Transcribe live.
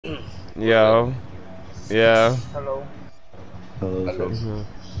Yo. Yeah. Hello. Hello.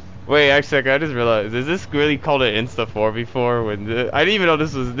 Wait, actually, I just realized, is this really called an Insta 4v4? I didn't even know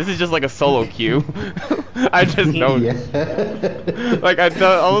this is just like a solo queue. I just know. Yeah. Like, I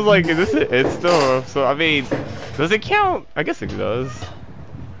was like, is this an Insta? So, I mean, does it count? I guess it does.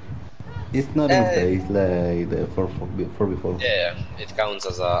 It's not Insta, it's like the 4 before. Yeah, it counts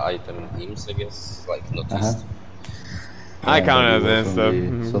as a item teams, I guess, like not list. I count but it it as was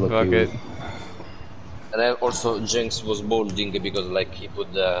Insta. solo Fuck queue. it. And then also Jinx was bolding because like he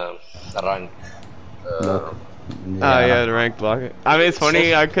put the rank. Yeah, the rank block. I mean, it's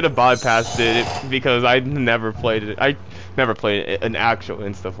funny. I could have bypassed it because I never played it. I never played an actual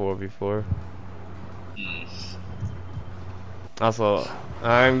Insta 4 before. Also,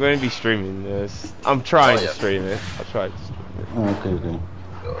 I'm going to be streaming this. I'm trying to stream it. I'll try to stream it. Okay.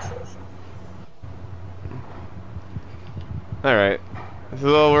 Alright.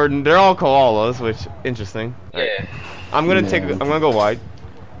 So they're all koalas, which interesting. Yeah. Right. I'm gonna go wide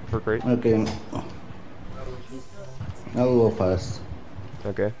for crate. Okay. I'll go fast.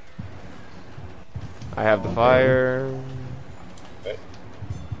 Okay. I have the fire. Okay.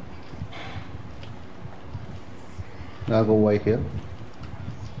 I'll go wide here.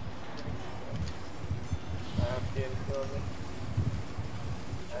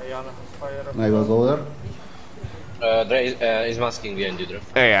 I will go there. There is masking behind you, Drew.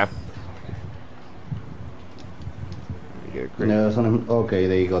 Oh, yeah. No, okay,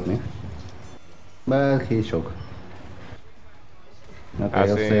 they got me. But he's shocked. Okay,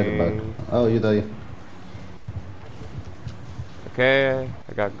 I'll stay back. Oh, you die. Okay,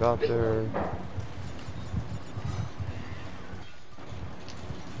 I got Gowther.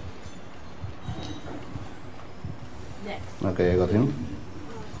 Okay, I got him.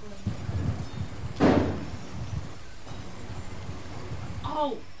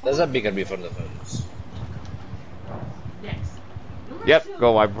 There's a bigger before the fence. Yep,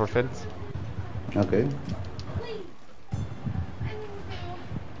 go wide before fence. Okay.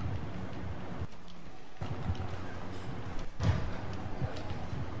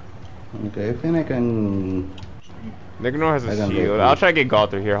 Okay, I think I can... Nicanor has a shield. I'll try to get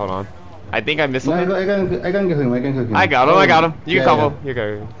Gowther here, hold on. I think I missed him. No, I can get him, I can get him. I got him. You can combo. You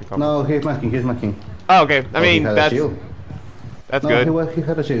can combo. No, he's masking. Oh, okay. I mean, that's good. He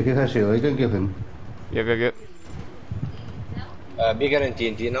had a shield, I can give him. Yep. Bigger and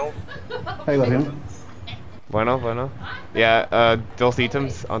TNT now. I got him. Bueno. Yeah, those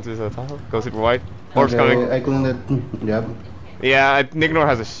items onto the top. Go super wide. Orb's coming. I couldn't yep. Yeah, Nicanor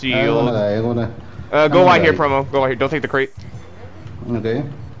has a shield. I'm gonna go wide here, Promo. Go wide here. Don't take the crate. Okay.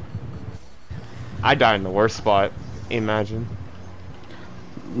 I died in the worst spot. Imagine.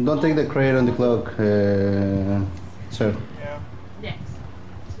 Don't take the crate on the clock, sir.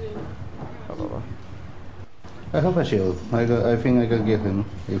 I have a shield. I think I can give him.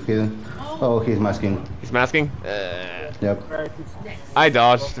 If he... Oh, he's masking. He's masking? Yep. I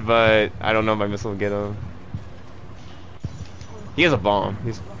dodged, but I don't know if my missile will get him. He has a bomb.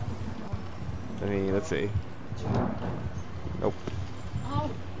 Let's see. Nope.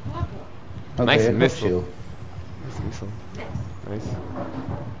 Okay, nice missile. Nice.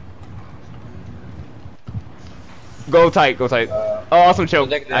 Go tight. Oh, awesome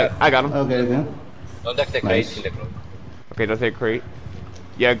choke. I got him. Okay. Don't take the crate in the clock. Okay, don't take crate.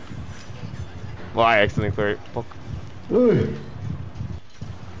 Yeah. Well, I accidentally cleared it. Fuck.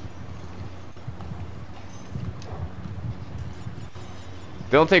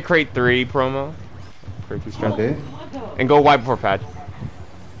 Don't take crate 3, Promo. Crate 2 strap. Okay. And go wide before pad.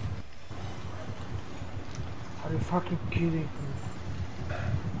 Are you fucking kidding me?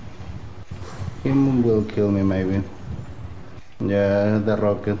 Him will kill me, maybe. Yeah, the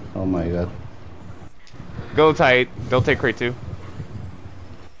rocket. Oh my god. Go tight. Don't take crate 2.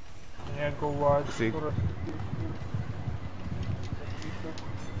 Yeah, go wide. See.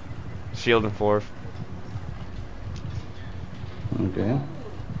 Shield and 4. Okay.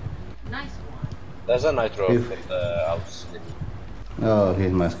 Nice one. There's a nitro from the house. Oh,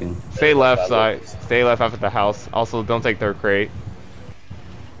 he's masking. Stay left side. Stay left after the house. Also, don't take their crate.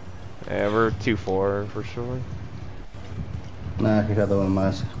 Yeah, we're 2-4 for sure. Nah, he had a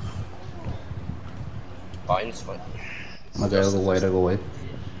mask. Fine. Okay, I'll go wide.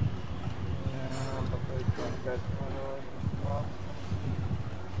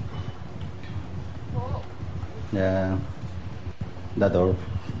 Yeah. That door.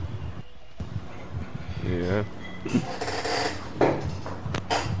 Yeah.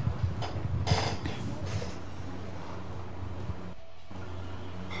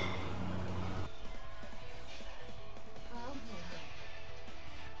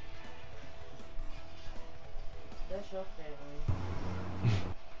 your family.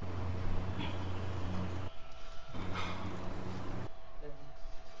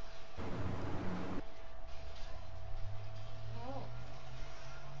 Oh.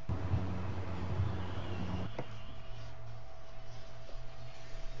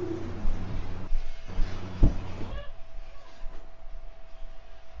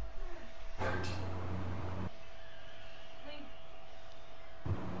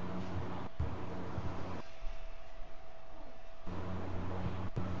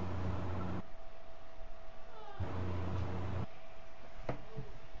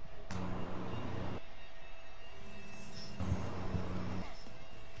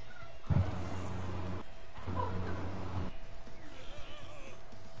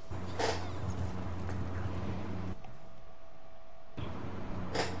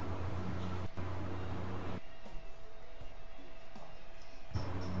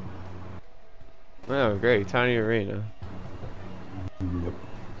 Oh, great. Tiny arena. Yep.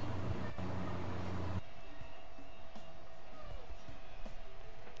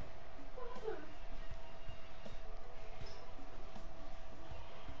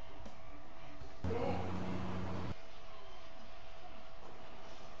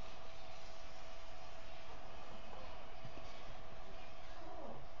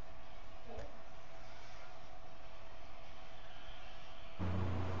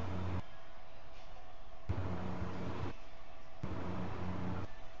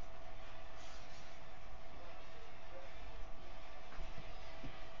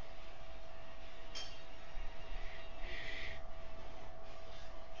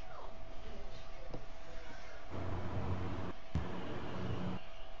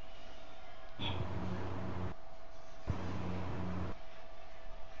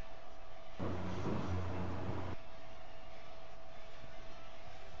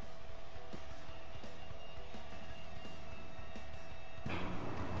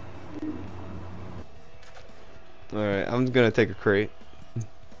 Alright, I'm gonna take a crate.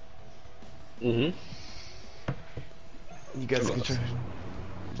 Mm-hmm. You guys can try.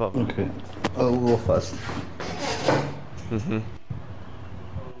 Blah. Okay. I'll go fast. Mm-hmm.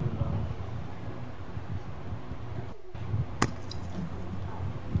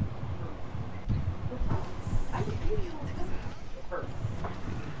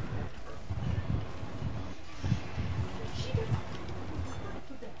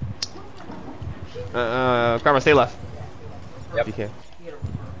 Karma, stay left. Yep. You can.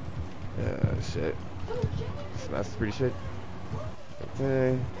 Shit. That's pretty shit.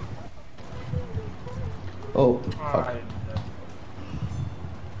 Okay. Oh, fuck.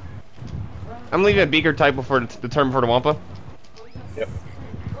 I'm leaving a beaker type before the turn before the Wampa. Yep.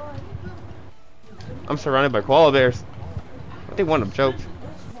 I'm surrounded by koala bears. I think one of them choked.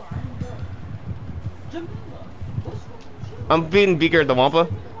 I'm beating beaker at the Wampa.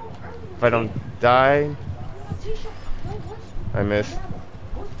 If I don't die, I miss.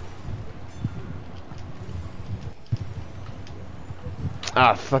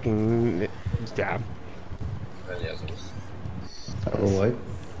 Ah, fucking stab. I'll go white.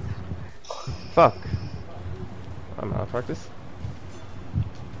 Fuck. I'm out of practice.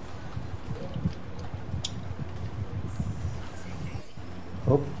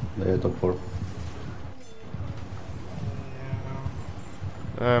 Oh, they're top 4.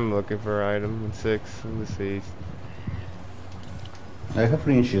 I'm looking for item in 6. Let's see. I have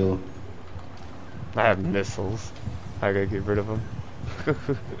green shield. I have missiles. I gotta get rid of them.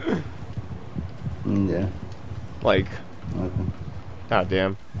 Yeah. Like. Okay. God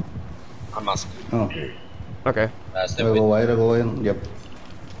damn. I'm asking. Oh. Okay. Stay I'll go white. white, I'll go in. Yep.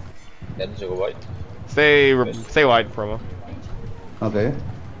 Yeah, you go white. Stay wide, promo. Okay.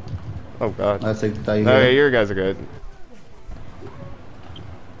 Oh god. I'll take tiger. Okay, your guys are good.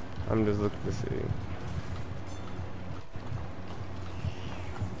 I'm just looking to see.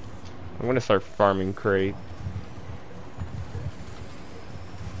 I'm gonna start farming crate.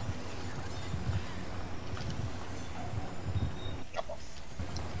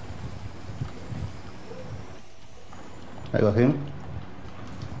 I got him.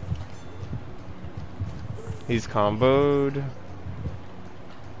 He's comboed.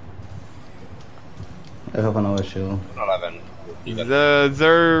 I have another shield. 11. The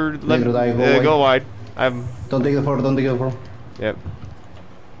Xerdzio, go wide. Don't take the 4, don't take the 4. Yep.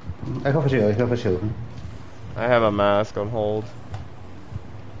 I have a shield, I have a shield. I have a mask on hold.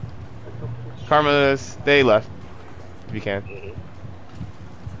 Karma, stay left. If you can.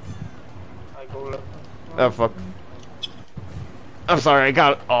 I go left. Oh fuck. I'm sorry, I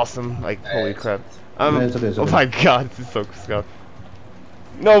got awesome. Like, holy crap. No, it's okay, it's Oh okay. my god, this is so scuffed.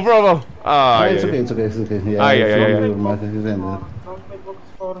 No, Promo! Ah, It's yeah, okay, yeah. it's okay, it's okay. Yeah, Ah, yeah, it's yeah, from yeah. your market, it's ended. Don't take box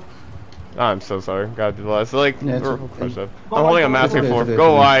 4. I'm so sorry. Gotta do the last. So, like, Yeah, it's we're okay. crushed up. Go I'm holding wide, a go wide, mask go at It's okay, 4. it's okay, Go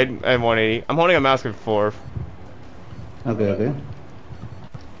it's okay. wide at 180. I'm holding a mask at 4. Okay, okay.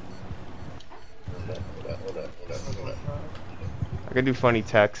 I can do funny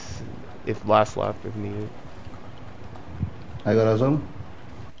text if last lap if needed. I got Awsome.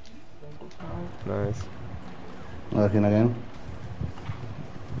 Nice. Working again.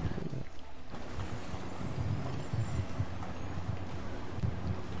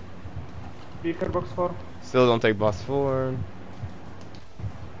 Beaker box 4. Still don't take boss 4.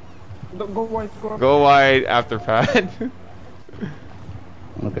 Go wide, go. Go wide after pad.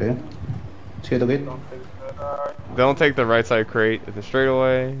 Okay. Skate okay. Don't take the right. Don't take the right side crate at the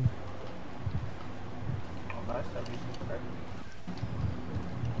straightaway. Oh, nice. That is okay.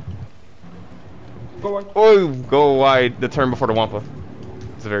 Go wide. Oh, go wide the turn before the Wampa.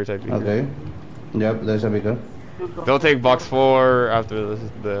 It's a very tight beaker. Okay. Yep, there's a beaker. Don't take box 4 after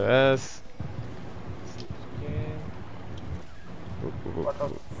the S.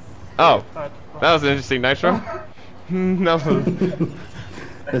 Oh, that was an interesting nitro. No.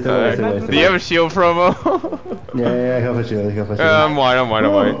 Let's do it, Do you have a shield promo? Yeah, I have a shield, I have a shield. I'm white. I'm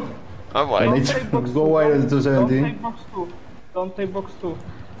Don't white. take go wide at the Don't 270. take box 2. Don't take box 2.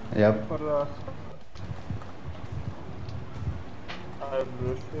 Yep. For the... I have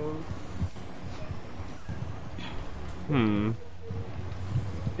blue shield.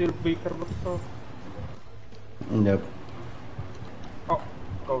 Still beaker box 4. Yep. Oh,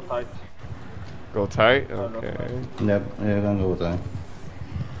 go tight. Go tight. Okay. Yep, you can go there.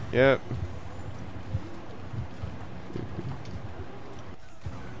 Yep.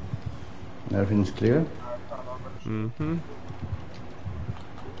 Everything's clear. Mm-hmm.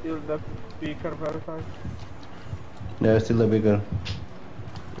 Still the beaker very tight. Yeah, still the bigger.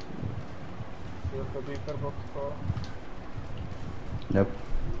 Still the beaker box 4. Yep.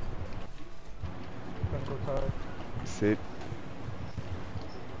 Can go tight. Sit.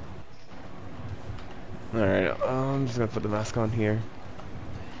 Alright, I'm just gonna put the mask on here.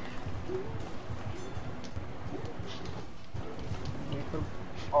 Beaker.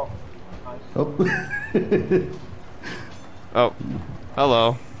 Oh, nice. Oh. Oh.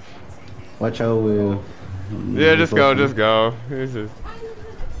 Hello. Watch out with... Yeah, just go. This is...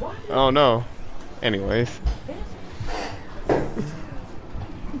 Oh no. Anyways.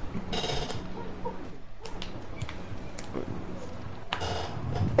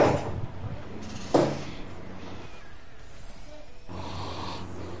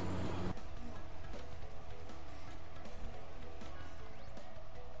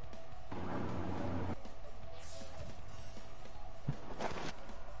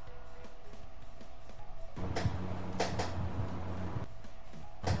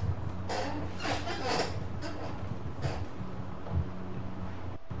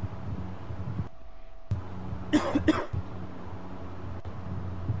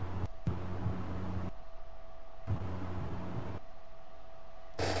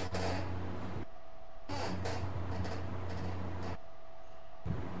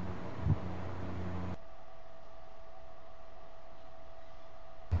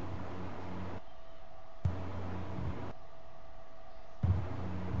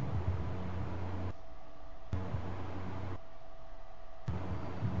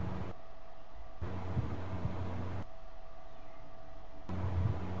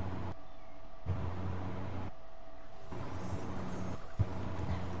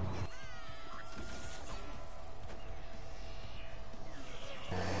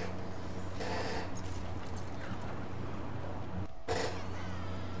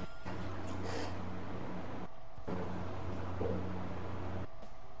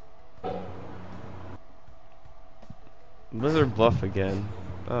 Blizzard Bluff again.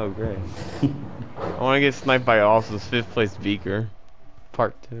 Oh, great. I want to get sniped by Awsome's 5th place beaker.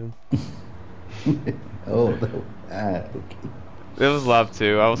 Part 2. Oh, okay. It was lap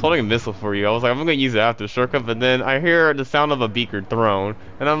 2. I was holding a missile for you. I was like, I'm gonna use it after shortcut, but then I hear the sound of a beaker thrown,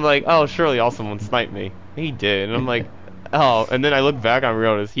 and I'm like, oh, surely Awsome won't snipe me. He did, and I'm like, oh, and then I look back and I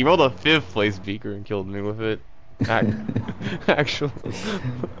realized he rolled a 5th place beaker and killed me with it. Actually.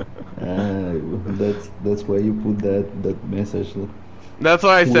 That's why you put that message. That's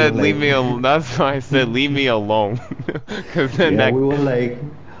why I said like, leave me alone. That's why I said leave me alone. Cause then yeah, that we were like,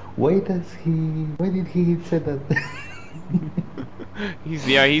 why did he say that?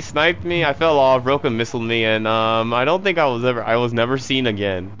 he sniped me. I fell off, broke and missiled me, and I don't think I was never seen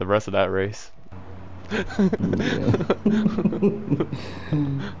again the rest of that race.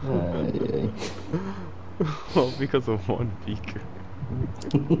 Well, because of one beaker.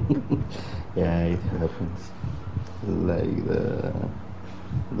 Yeah, it happens. Like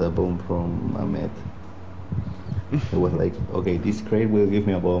the bomb from Ahmed. It was like, okay, this crate will give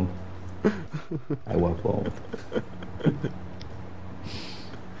me a bomb. I want bomb.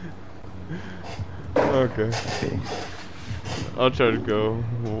 Okay. Okay. I'll try to go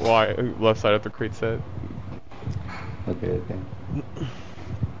left side of the crate set. Okay.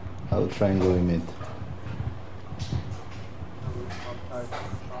 I'll try and go in mid. I will outside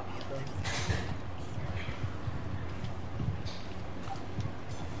shotgun.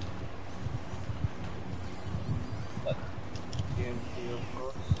 TNT, of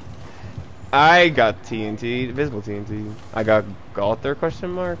course. I got TNT, visible TNT. I got Gowther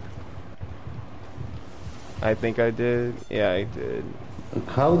question mark. I think I did. Yeah, I did.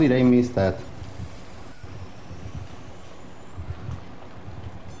 How did I miss that?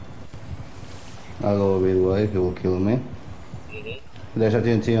 I'll go a bit wide, he will kill me. There's a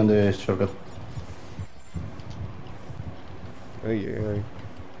TNT on the shortcut. Oh yeah. Right.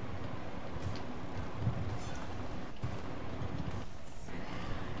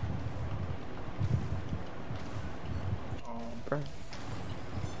 I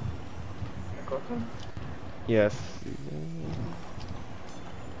got him. Yes.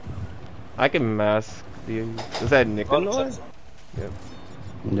 I can mask the. Is that Nicanor? Yep.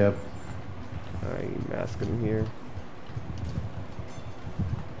 Yep. I mask him here.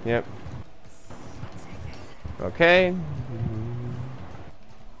 Yep. Okay.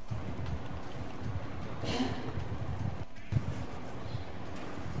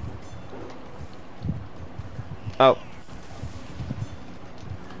 Oh.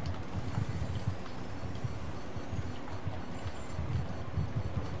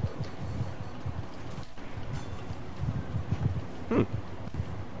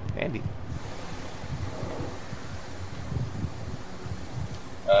 Andy.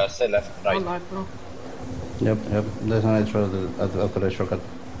 Say left, right. One light, bro. Yep. There's an extra after the shortcut.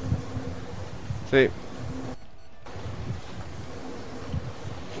 See.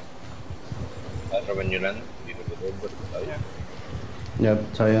 After when you land, you do the road, but Yeah.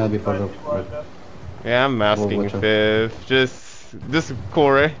 Yep, China before the... Toward that. Yeah, I'm masking Watch out. fifth. Just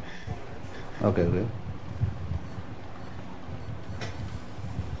Corey. Okay.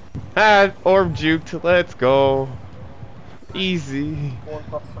 Ah, orb juked. Let's go. Easy. 1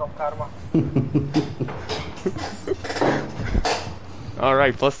 plus from karma.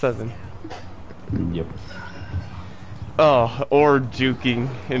 Alright, +7. Yep. Oh, orb juking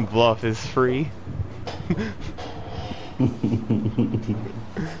in Bluff is free.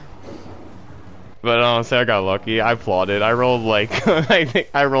 But honestly, I got lucky. I plotted. I rolled like I think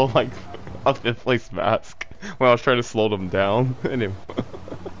I rolled like a 5th place mask when I was trying to slow them down, and it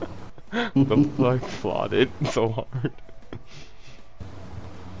the fuck plotted so hard.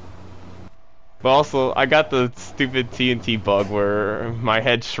 But also, I got the stupid TNT bug where my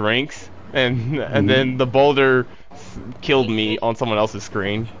head shrinks, and then the boulder killed me on someone else's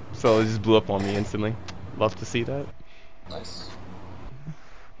screen, so it just blew up on me instantly. Love to see that. nice.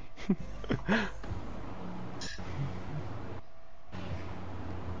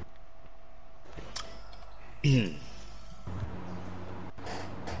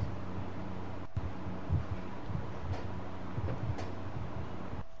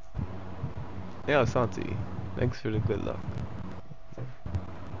 Yeah, Santi. Thanks for the good luck.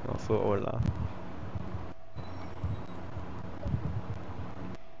 Also, hola.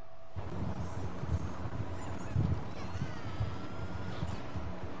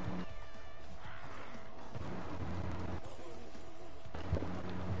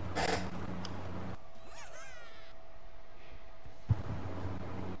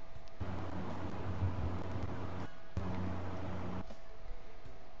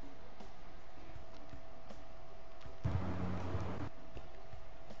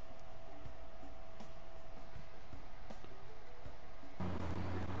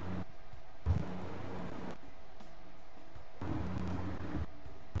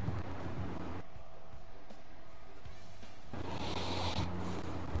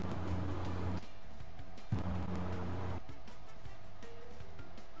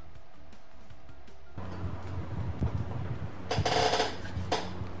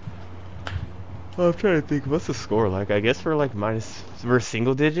 Oh, I'm trying to think. What's the score like? I guess we're like we're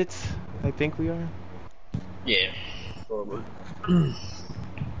single digits. I think we are. Yeah, probably.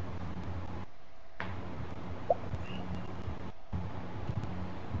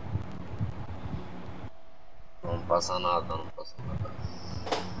 Non pasa nada, non pasa nada.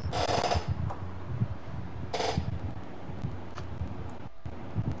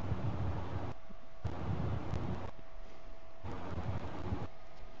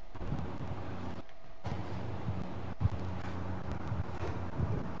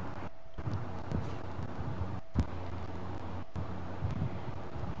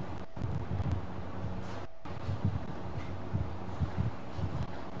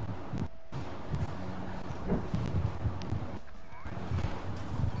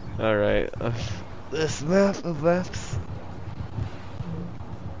 Alright. This map of maps.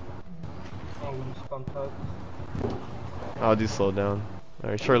 I'll lose contact. I'll do slow down.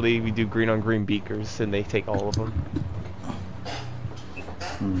 Alright, surely we do green on green beakers and they take all of them.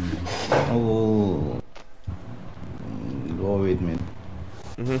 Oh. Go with me.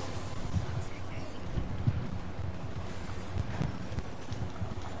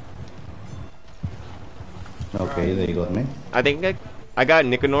 Okay, they got me. I think I got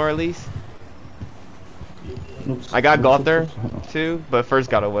Nicanor at least. Oops. I got Oops, Gowther oops, oops. too, but first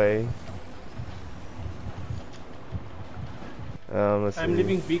got away. Let's I'm see.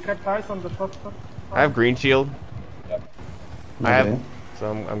 leaving beaker tight on the top. I have green shield. I Okay. have,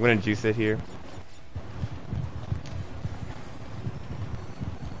 so I'm gonna juice it here.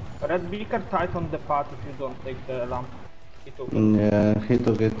 Red beaker tight on the path if you don't take the lamp. It will Yeah, he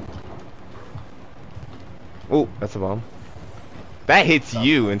took it. Oh, that's a bomb. That hits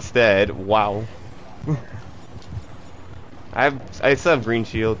you instead. Wow. I still have green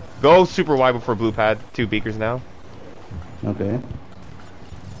shield. Go super wide before blue pad. 2 beakers now. Okay.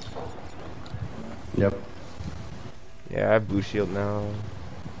 Yep. Yeah, I have blue shield now.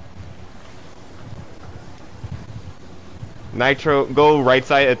 Nitro, go right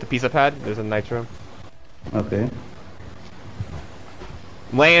side at the pizza pad. There's a nitro. Okay.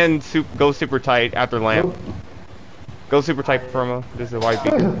 Land, go super tight after lamp. Oh. Go super tight promo. There's a white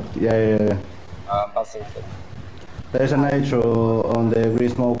beaker. Yeah. Passing. There's a nitro on the green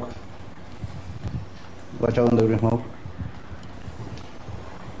smoke. Watch out on the green smoke.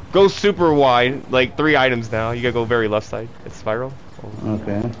 Go super wide, like 3 items now. You gotta go very left side. It's spiral. Oh.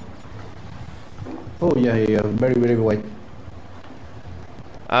 Okay. Oh yeah. Very, very wide.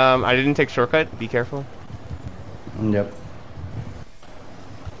 I didn't take shortcut. Be careful. Yep.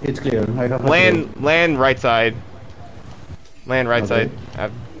 It's clear. I have Land right side. Land right Okay.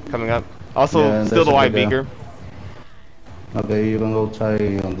 side. Coming up. Also, Yeah, still the there's a white big, beaker. Okay, you can go try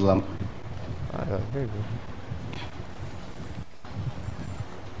on the lamp. Very good.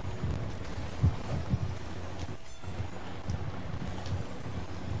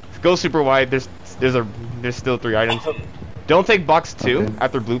 Go super wide. There's still 3 items. Don't take box 2 Okay.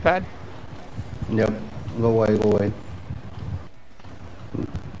 after blue pad. Yep. Go wide.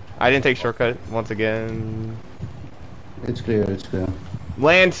 I didn't take shortcut once again. It's clear.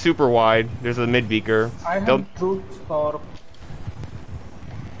 Land super wide. There's a mid beaker. I have Don't. truth or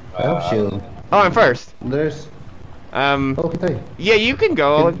I have shield. Oh, I'm first. There's. Oh, Kitay. Yeah, you can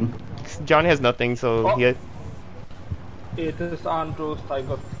go. Johnny has nothing, so Oh. he. it is unjust. I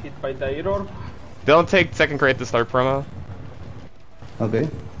got hit by the error. Don't take second crate to start promo. Okay.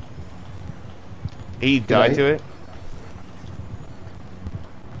 He died I? to it.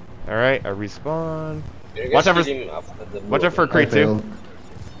 Alright, I respawn. You Watch guys out kill him after the Watch blue. out for I crate 2. failed.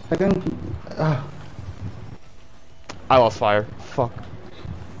 I can. I lost fire. Fuck.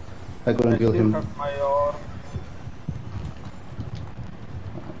 I couldn't kill Still him. have my orb.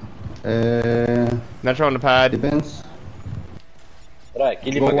 Nitro on the pad. Depends. Right,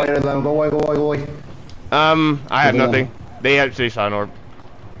 kill him Go again. wide, Lam. Go wide. I have Yeah. nothing. They actually shot an orb.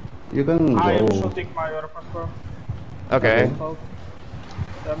 You can I am go. shooting my orb as well. Okay. So,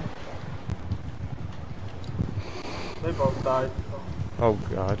 them. They both died. So. Oh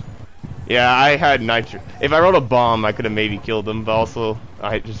god. Yeah, I had nitro. If I rolled a bomb, I could have maybe killed them, but also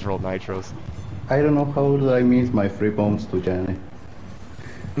I just rolled nitros. I don't know how did I miss my 3 bombs to Janne.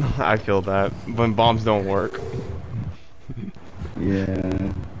 I feel that when bombs don't work.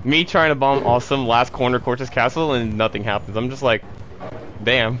 Yeah. Me trying to bomb Awesome last corner Cortex Castle and nothing happens. I'm just like,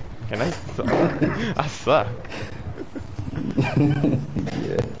 damn. Can I suck? I suck.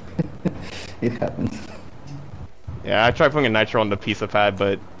 Yeah. It happens. Yeah, I tried putting a nitro on the pizza pad,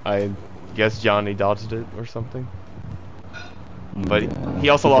 but I guess Johnny dodged it or something. But Yeah. he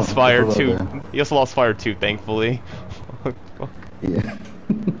also lost fire Forgot too. that. He also lost fire too, thankfully. Yeah.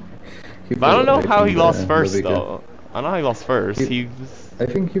 But I don't know how he lost the first beaker. though. I don't know how he lost first. He- He was... I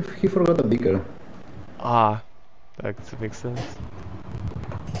think he forgot the beaker. That makes sense.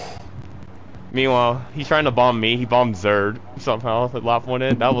 Meanwhile, he's trying to bomb me. He bombed Zerd somehow. The lap went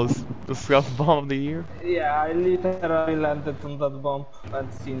in. That was the scuff bomb of the year. Yeah, I literally landed on that bomb, and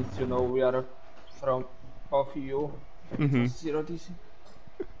since you know we are from off you, Mhm. 0 DC.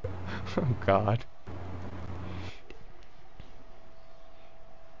 Oh god.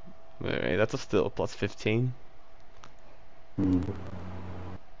 Alright, that's a still plus 15. Mm.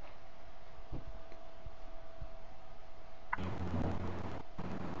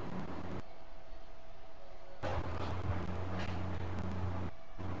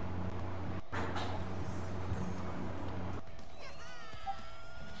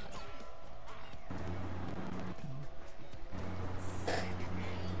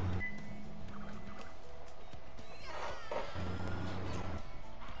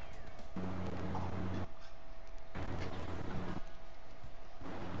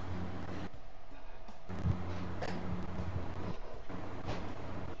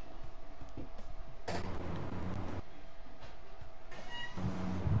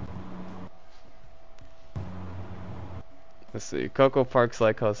 Let's see. Coco Park,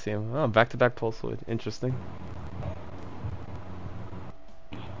 like Coliseum. Oh, back-to-back pulse wood. Interesting.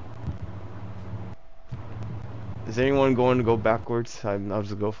 Is anyone going to go backwards? I'll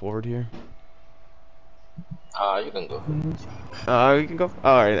just go forward here. You can go. You can go.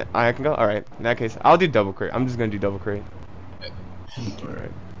 Alright, I can go. Alright, in that case, I'll do double crate. I'm just gonna do double crate.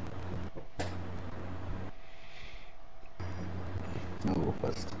 Alright. I'll go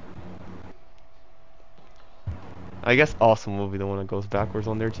first. I guess Awsome will be the one that goes backwards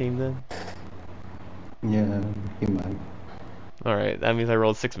on their team then. Yeah, he might. Alright, that means I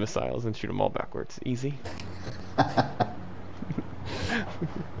rolled 6 missiles and shoot them all backwards. Easy.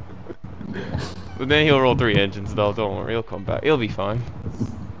 But then he'll roll 3 engines though, don't worry, he'll come back. He'll be fine.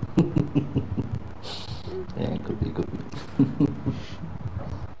 Yeah, could be.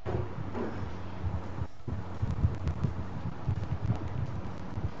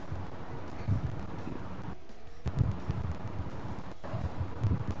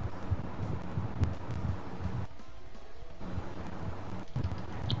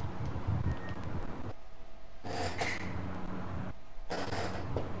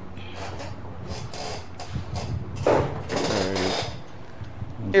 Alright.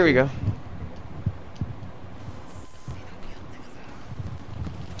 Here we go.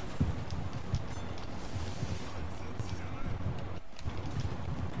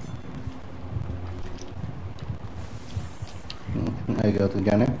 I got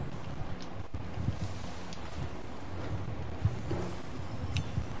Janne.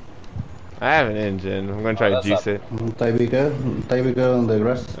 I have an engine. I'm gonna try to that's juice up. it. Typical on the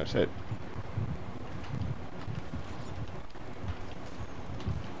grass. Oh shit.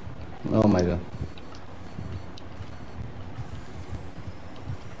 Oh my god.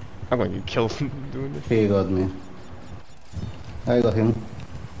 I'm gonna get killed doing this. He got me. I got him.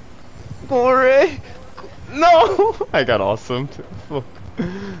 Corey! No! I got awesome. Fuck.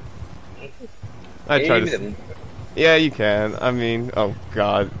 I tried to. Yeah, you can. I mean, oh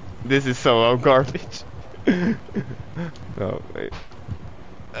god. This is so garbage. Oh, wait.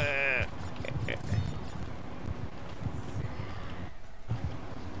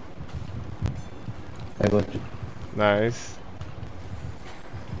 I got you. Nice.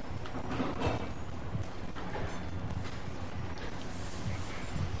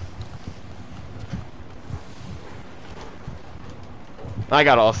 I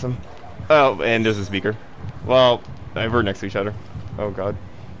got awesome. Oh, and there's a speaker. Well, we're next to each other. Oh god.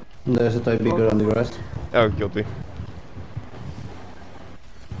 There's a typical on the grass. Oh, guilty.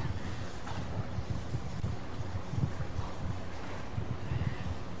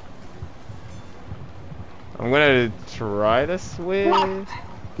 I'm gonna try to switch.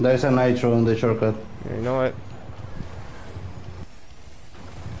 There's a nitro on the shortcut. Yeah, you know what?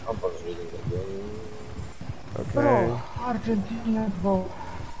 Okay. Bro, Argentina, bro.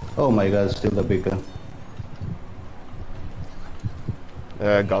 Oh my god, still the picker.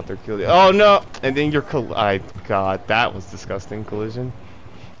 Gowther killed you. Oh no! And then your God, that was disgusting collision.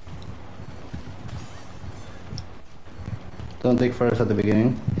 Don't take first at the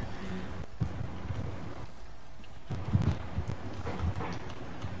beginning.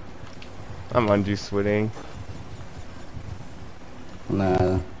 I'm undue switting.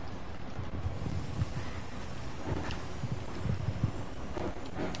 Nah.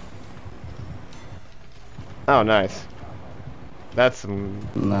 Oh, nice. That's some.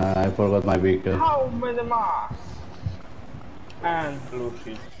 Nah, I forgot my beacon. How many mass? And blue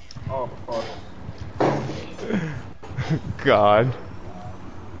sheet. Of course. God.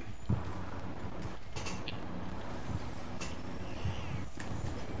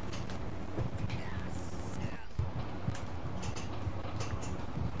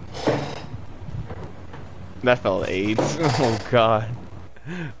 That fell AIDS. Oh god.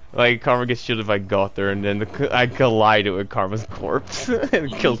 Like, Karma gets shielded by Gowther, and then I collided with Karma's corpse, and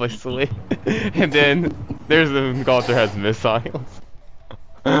it kills my slate. And then, there's the Gowther has missiles.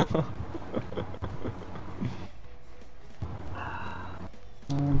 It's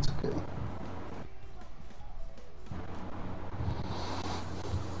okay.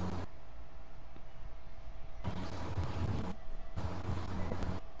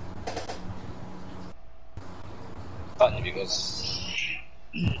 Funny because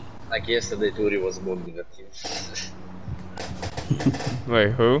like yesterday Thru was bonding at you.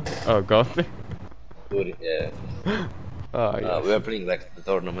 Wait, who? Oh, Gowther? Thru, yeah. Oh, yes. We were playing like the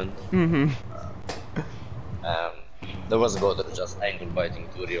tournament. Mm-hmm. There was Gowther just angle biting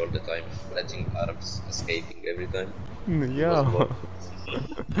Thru all the time, letting Arabs escaping every time. Yeah.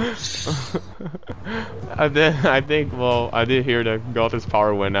 And then I think, well, I did hear that Gowther's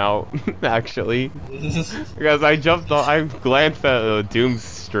power went out, actually. Because I jumped on, I glanced at Doom's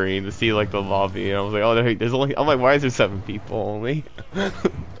stream to see, like, the lobby, and I was like, oh, there's only, I'm like, why is there 7 people only?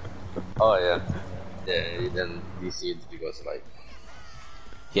 Oh yeah. Yeah, he then DC'd because like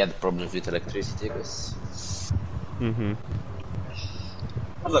he had problems with electricity, I guess. Mm-hmm.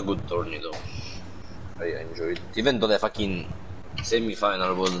 It was a good tourney though. I enjoyed it. Even though the fucking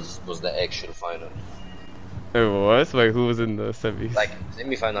semi-final was the actual final. It was? Wait, who was in the semis? Like,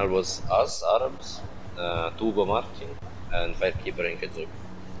 semi-final was us, Arabs, Tubo Martin, and Firekeeper and Xerdzio.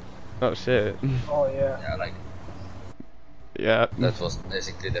 Oh, shit. Oh yeah. Yeah, like, Yeah. that was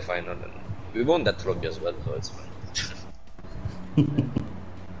basically the final, and we won that lobby as well, so it's fine.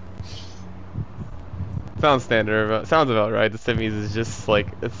 Sounds standard, sounds about right. The semis is just like,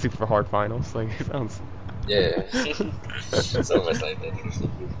 it's super hard finals. Like, it sounds... Yeah, it's almost like that. It's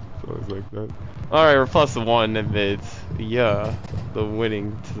always like that. Alright, we're +1 in mids. Yeah, the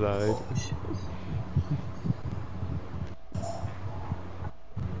winning side. Oh, shit.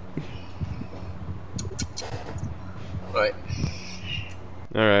 Right.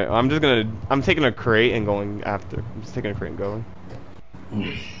 Alright, I'm taking a crate and going after. I'm just taking a crate and going.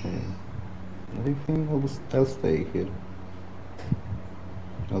 Okay. I think I'll stay here.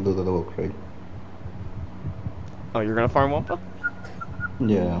 I'll do the double crate. Oh, you're gonna farm Wampa?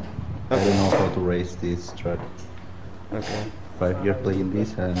 Yeah. I don't know how to race this track. Okay. 5 years playing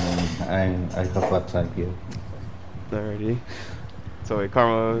this and I have bad time here. Alrighty. So wait,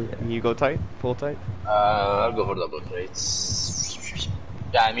 Karma, you go tight? Full tight? I'll go for double crates.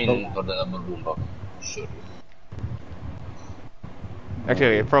 Yeah, I mean for the double boom box. Sure.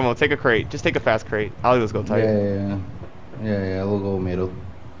 Actually, Prom0, take a crate. Just take a fast crate. I'll just go tight. Yeah, I will go middle.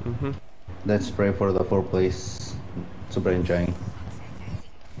 Mm-hmm. Let's pray for the 4th place Super Engine.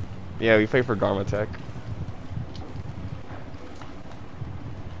 Yeah, we play for Garma Tech.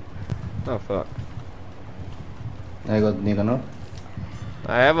 Oh, fuck. I got Nicanor.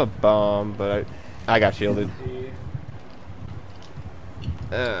 I have a bomb, but I got shielded.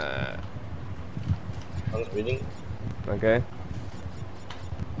 I'm reading. Okay.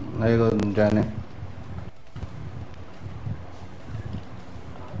 I got Janne.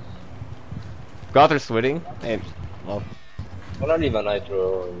 Gowther switting. And, well, I'll leave a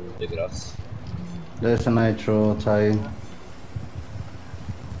nitro in the grass. There's a nitro tie.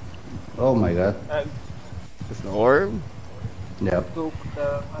 Oh my god. it's an orb. Yep. Took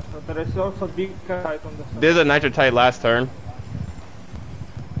the, there is also big kite on the side. There's a nitro tight last turn.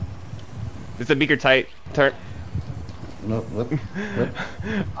 There's a beaker tight turn. No, what?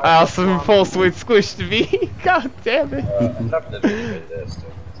 Awesome full switch squished me. God damn it. Drop the video in there still.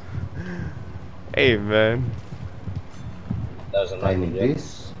 Hey man. There's a I need nitro.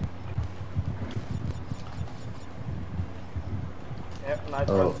 this. Yep, nice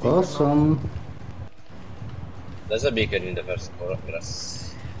Oh, one, big awesome. There's a beacon in the first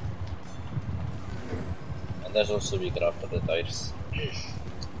grass. And there's also a beacon after the tires.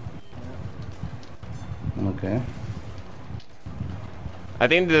 Okay. I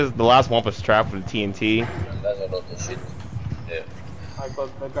think the last one was trapped with TNT. And there's a lot of shit. Yeah. I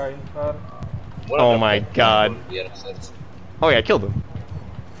got the guy in car. Oh my god. Oh yeah, I killed him.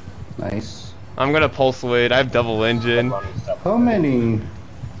 Nice. I'm gonna pulse wait. I have double engine. How many?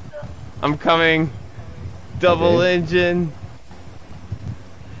 I'm coming. Double Okay. engine.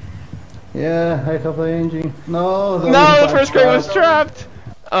 Yeah, I have the engine. No, No, the first crate was trapped.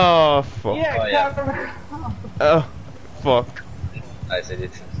 Oh fuck. Yeah, Oh, yeah. car. Oh fuck. I said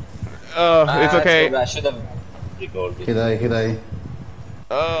it. Oh, it's okay. I should have recalled it. Hit I.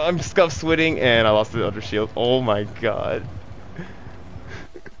 I'm scuff switting and I lost the other shield. Oh my god.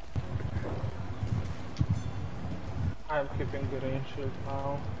 I'm keeping the range shield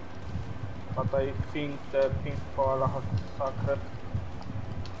now. But I think the pink koala has sucked.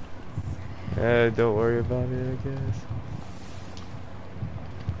 Don't worry about it, I guess.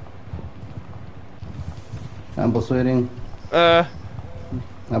 I'm persuading. Uh,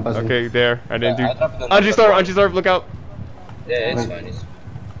 I'm passing. okay, there. I didn't do. I dropped the Anti-storm, look out. Yeah, it's fine. It's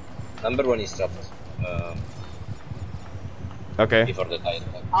number 1 is trapped. Okay. Before the tire.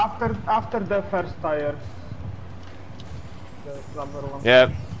 After the first tire. The number 1.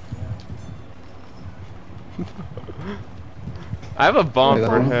 Yep. I have a bomb There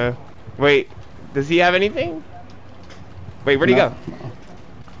you for go. him. Wait, does he have anything? Wait, where'd he No. go?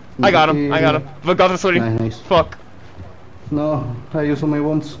 I got him. But got the switching. Nice. Fuck. No, I use all my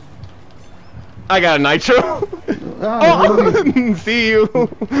wounds. I got a nitro. Oh, see you.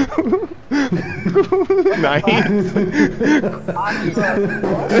 Nice.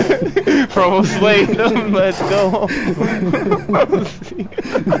 Promo slayed them. Let's go.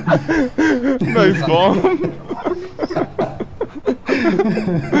 Nice bomb.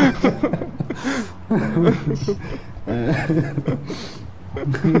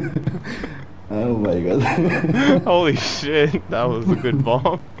 Oh my god. Holy shit, that was a good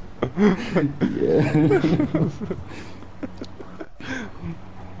bomb. Yeah.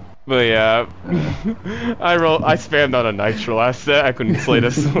 But yeah, I spammed on a nitro last set. I couldn't slay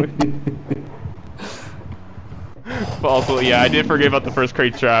this one. But also, yeah, I did forget about the first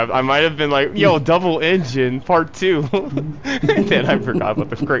crate trap. I might have been like, yo, double engine, part 2. And then I forgot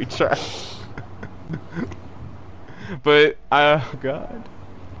about the crate trap. But, oh god.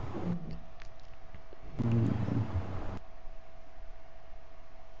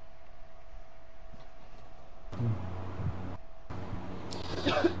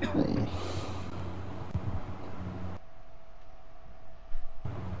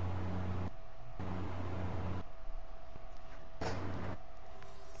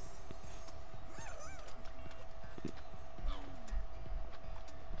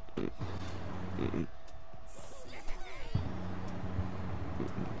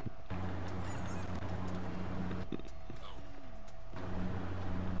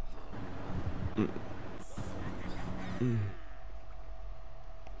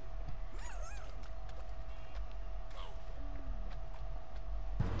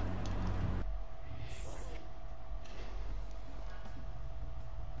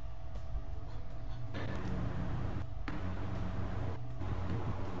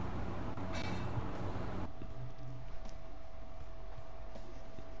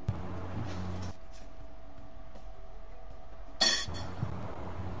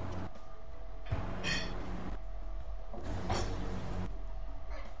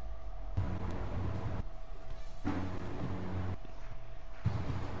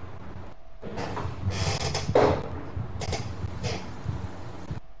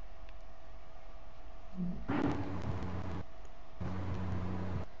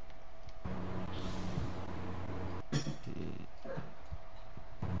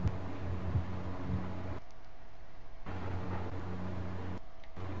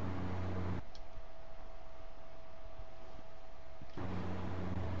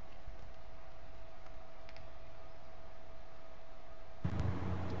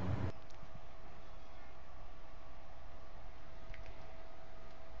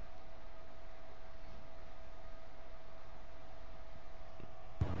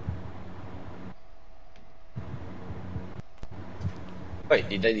 Wait,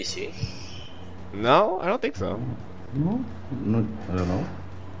 did I DC? No, I don't think so. No, no, I don't know.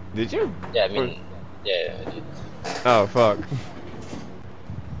 Did you? Yeah, I mean, yeah, I did. Oh, fuck.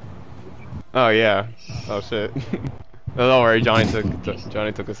 Oh, yeah. Oh, shit. No, don't worry, Johnny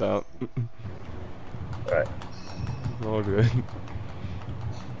took us out. Alright. All good.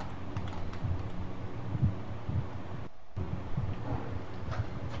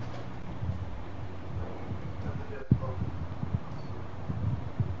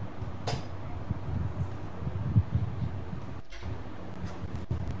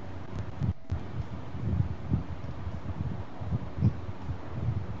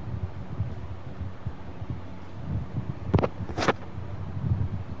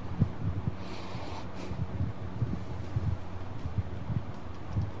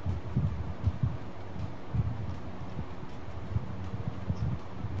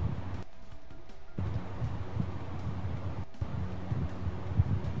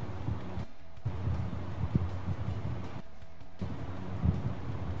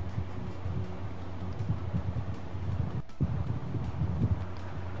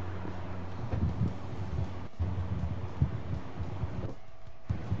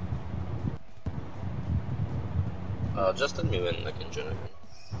 Just tell me when I can join again.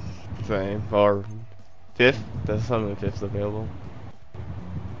 Same. Or 5th? There's something 5th's available.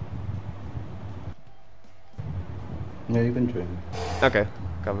 Yeah, you can join. Okay,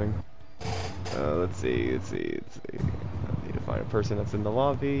 coming. Let's see. I need to find a person that's in the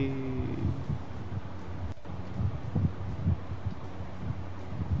lobby.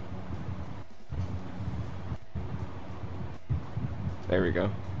 There we go.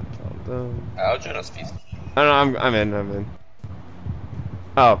 I'll join us 5th. Oh no, I'm in.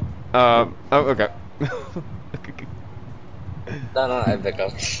 Oh, okay. No, I back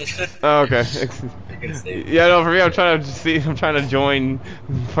out. Oh, okay. I can save. Yeah, no, for me, I'm trying to join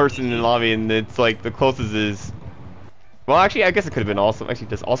person in the lobby, and it's like the closest is, Well, actually, I guess it could have been Awesome. Actually,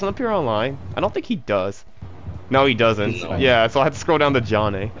 does Awesome appear online? I don't think he does. No, he doesn't. No. Yeah, so I had to scroll down to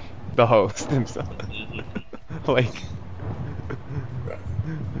Janne, the host himself. Like.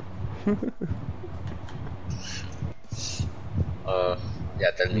 Yeah,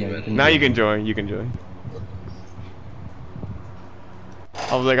 tell me Yeah, when. Now you can join. You can join.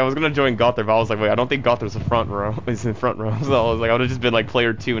 I was like, I was gonna join Gowther, but I was like, wait, I don't think Gowther's the front row. He's in front row, so I was like, I would have just been like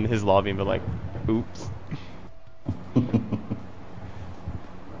player 2 in his lobby and be like, oops.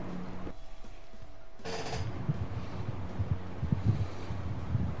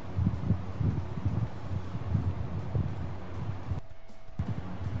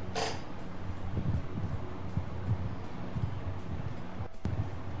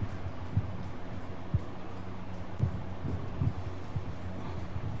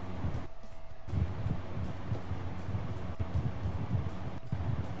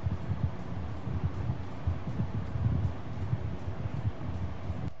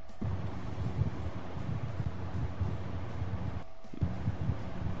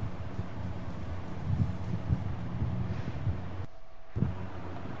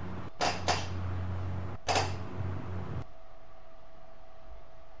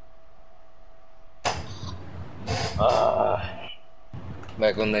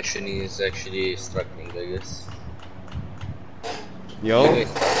 My connection is actually struggling, I guess. Yo, Anyway,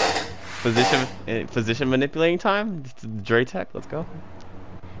 position manipulating time. Dre Tech, let's go.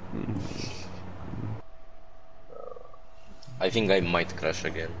 I think I might crash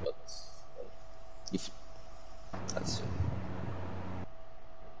again, but if that's it.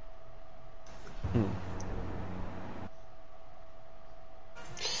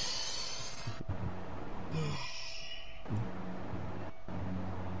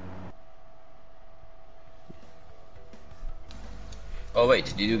 Oh wait,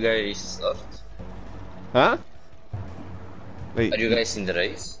 did you guys start? Huh? Wait. Are you guys in the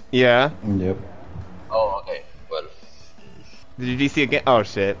race? Yeah. Yep. Oh, okay. Well, Did you DC again? Oh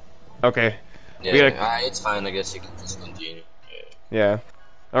shit. Okay. yeah, We gotta- it's fine. I guess you can just continue. Yeah.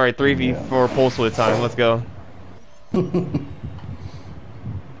 All right, 3v4 pulse split time. Let's go. Don't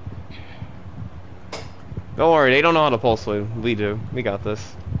worry, they don't know how to pulse split. We do. We got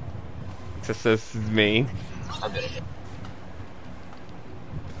this. Except this is me.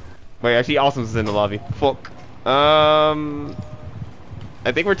 Wait, actually, Awesome's in the lobby. Fuck. I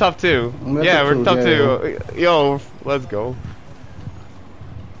think we're top 2. We're Yeah, top we're two, top yeah, 2. Yo, let's go.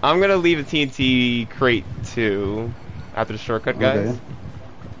 I'm gonna leave a TNT crate 2 after the shortcut, guys. Okay.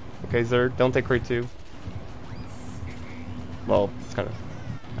 Okay, Zerd, don't take crate 2. Well, it's kind of.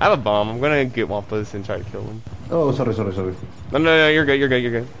 I have a bomb. I'm gonna get Wampas and try to kill him. Oh, sorry. No, you're good, you're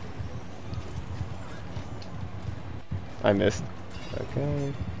good. I missed.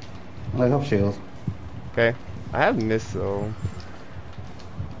 Okay. I have shields. Okay. I have missed though.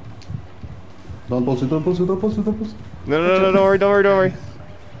 Don't pulse it. No, don't worry.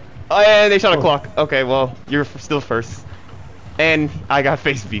 Oh yeah, they shot a clock. Okay, well, you're still first. And I got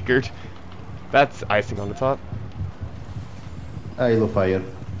face beakered. That's icing on the top. I love fire.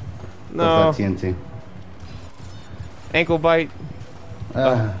 No. That TNT. Ankle bite.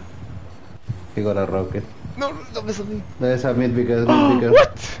 He got a rocket. No, don't miss me. There's a mid because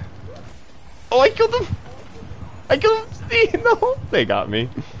What? Oh, I killed him. See, no, they got me.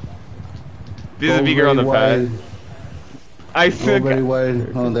 There's a beaker on the pad. I Go think. very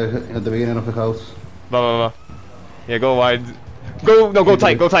wide on at the beginning of the house. Blah. Yeah, go wide. Go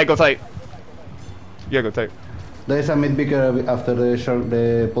tight. Yeah, go tight. There's a mid beaker after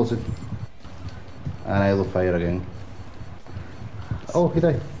the pulse it. And I will fire again. Oh, he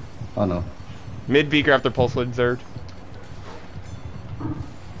died. Oh no. Mid beaker after pulse lid Zerd.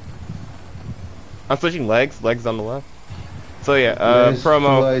 I'm switching legs on the left. So yeah, There's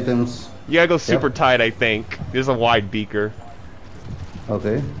Prom0. 2 items. You gotta go super Yep. tight, I think. There's a wide beaker.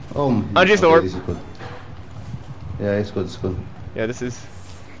 Okay. Oh, Just okay, orb. this is good. Yeah, it's good. Yeah, this is.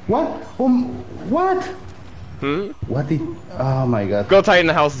 What? What? Hmm? What did... Oh my god. Go tight in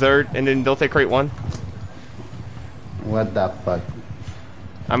the house, Zerd, and then they'll take crate 1. What the fuck?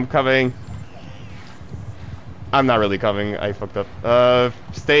 I'm coming. I'm not really coming. I fucked up.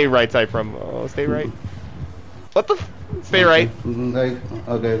 Stay right side from. Oh, stay right. What the? Stay right.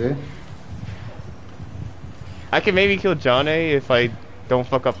 Okay. I can maybe kill Janne if I don't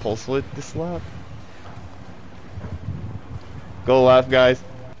fuck up pulse slit this lap. Go left, guys.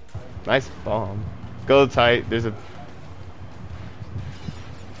 Nice bomb. Go tight. There's a.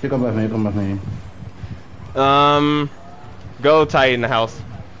 You come back me. Go tight in the house.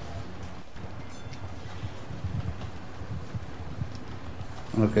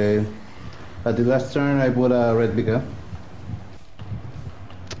 Okay. At the last turn, I put a red beaker.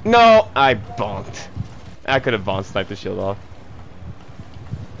 No, I bonked. I could have bonk sniped the shield off.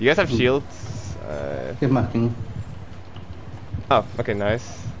 You guys have shields? Keep marking. Oh, okay,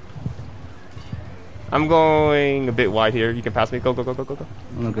 nice. I'm going a bit wide here. You can pass me. Go, go, go, go, go, go.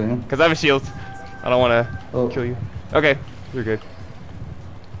 Okay. Because I have a shield. I don't want to kill you. Okay, you're good.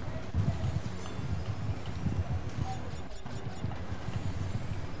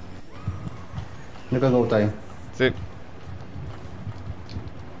 You can go tie. That's it.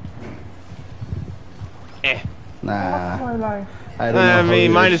 Nah. My life. I don't know. I how mean,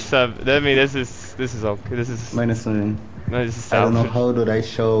 did minus 7. I mean, this is okay. This is minus 7. no, this is I don't know salvage. how did I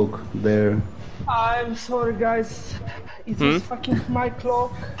choke there. I'm sorry, guys. It was fucking my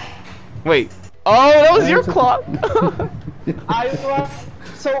clock. Wait. Oh, that was your That's clock. I was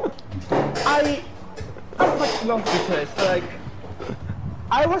so I fucking love this race. Like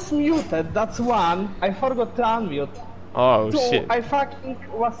I was muted. That's one. I forgot to unmute. Oh Two, shit. I fucking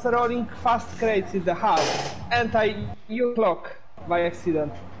was rolling fast crates in the house, and I used clock by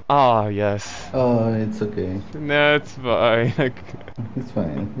accident. Oh yes. Oh, it's okay. No, it's fine. It's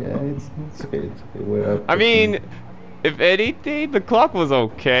fine. Yeah, it's okay. It's okay. We're up. I mean, if anything, the clock was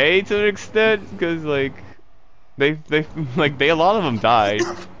okay to an extent, because like, they a lot of them died.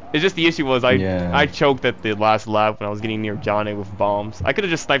 It's just the issue was I choked at the last lap when I was getting near Janne with bombs. I could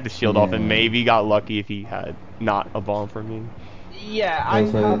have just sniped the shield off and maybe got lucky if he had not a bomb for me. Yeah, I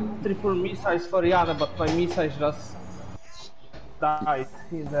Also- had triple missiles for Janne, but my missiles just died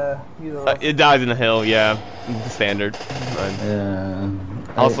in the middle. It dies in the hill, yeah, standard.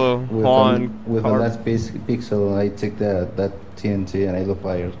 Also, with the last pixel, I took that TNT and I got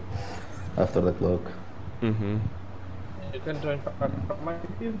fired after the clock. Mhm. You can join my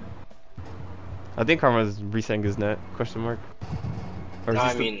team. I think Karma's resetting his net? Question mark. Or is No, he I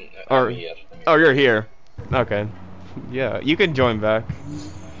still- mean, or- I'm here. Oh, you're here. Okay. Yeah, you can join back.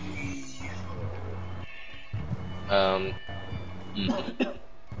 I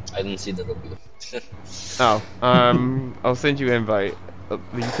didn't see the W. Oh, I'll send you an invite.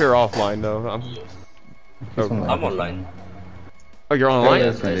 You're offline though. I'm online. Oh, you're online?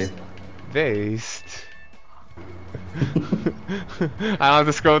 That's ready. Based. I don't have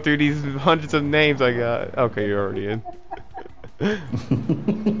to scroll through these hundreds of names I got. Okay, you're already in.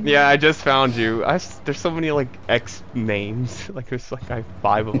 Yeah, I just found you. There's so many like X names. Like there's like I have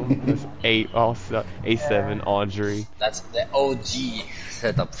 5 of them. There's 8 also. A7, Audrey. That's the OG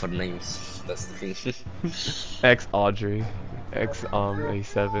setup for names. That's the thing. X Audrey. X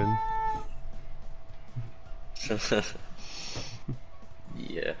A7.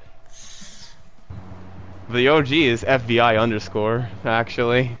 Yeah. The OG is FBI underscore,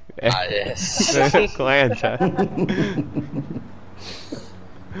 actually. Ah, yes. Clan chat.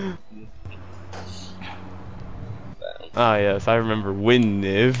 Ah, yes, I remember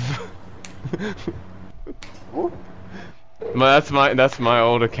WinNiv. That's my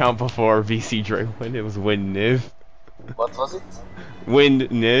old account before VC Draylin. It was WinNiv. What was it?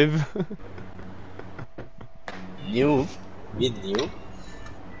 WinNiv. New? With new?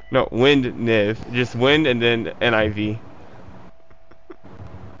 No, WinNiv. Just Wind and then NIV.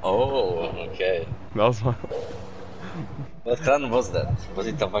 Oh, okay. That was my. What clan was that? Was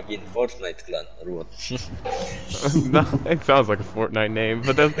it a fucking Fortnite clan or what? No, it sounds like a Fortnite name,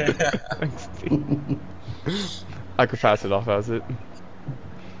 but that's. I could pass it off as it.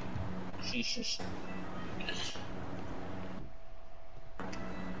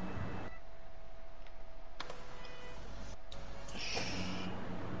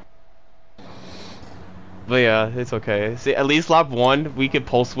 But yeah, it's okay. See, at least lap 1, we could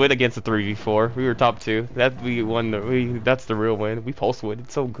pulse win against the 3v4. We were top 2. That we won the. That's the real win. We pulse win.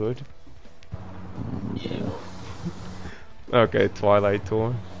 It's so good. Yeah. Okay, Twilight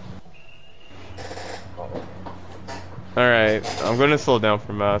Tour. Alright, I'm gonna slow down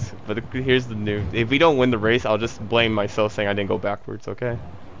for Mass, but here's the news. If we don't win the race, I'll just blame myself saying I didn't go backwards, okay?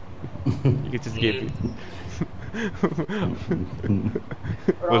 You can just give me.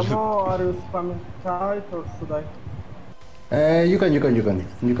 Ramo, are you spamming tight or should I? You can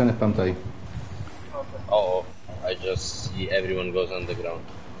spam tie. Oh, I just see everyone goes on the ground.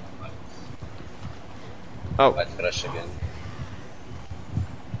 Oh, Might crash again.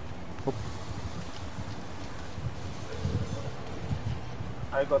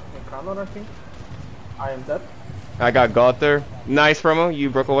 I got Nicanor, I think. I am dead. I got Gowther. Nice, Promo. You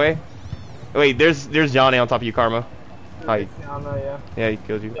broke away. Wait, there's Janne on top of you, Karma. Hi. Janne, yeah. Yeah, he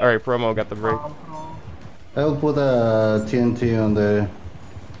killed you. Alright, Promo got the break. I'll put a TNT on the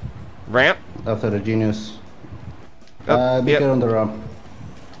Ramp? after the genius. Oh, Be yep. careful on the ramp.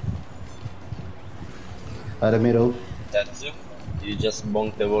 At the middle. Xerdzio? Do You just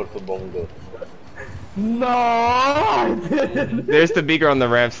bonked the word to bongo. No, I didn't. There's the beaker on the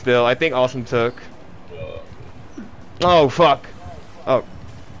ramp still. I think Awesome took. Oh, fuck. Oh.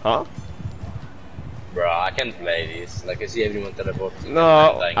 Huh? Bro, I can't play this. Like, I see everyone teleporting.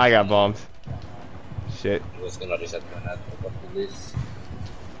 No, I got bombed. Shit. I was gonna reset my network after this.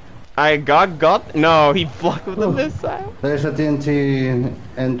 I got. No, he blocked with a missile. There's a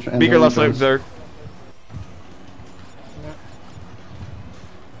TNT Beaker left side, Zerg.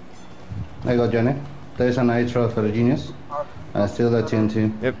 I got Janne. There's a nitro for the genius. Still the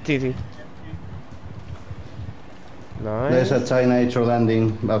TNT. Yep, TNT. Nice. There's a tie nitro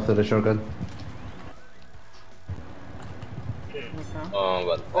landing after the shortcut. Oh,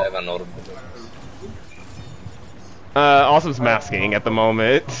 but I have an orb. Awesome's masking at the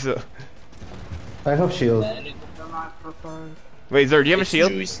moment. I have shield. Wait, Zerg, do you have a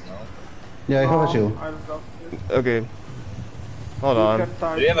shield? Juice, no? Yeah, I have a shield. Okay. Hold on.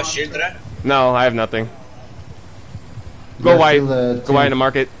 Do you have a shield, Red? No, I have nothing. Go There's white. still, Go white in the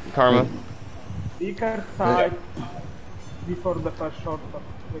market. Karma. Beaker side before the first shortcut,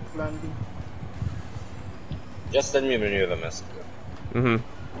 quick landing. Just tell me when you have a mask.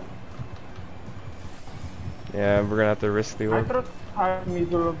 Yeah, we're gonna have to risk the I orb. trust high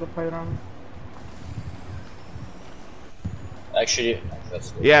middle of the pyramid. Actually,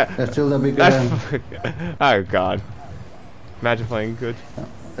 that's good. Yeah. There's still the big. Oh god. Imagine playing good.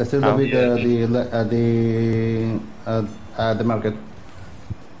 There's still the big. The market.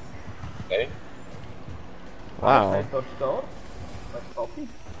 Okay. Wow. I touched the orb. Let's copy.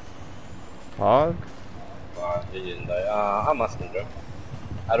 Hog? He didn't die. I'm asking, bro.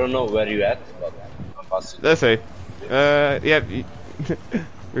 I don't know where you at, but I'm passing. Let's see. Yeah,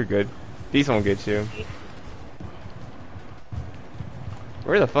 we're good. These won't get you.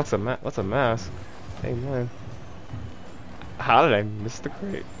 Where the fuck's what's a mask? Hey man. How did I miss the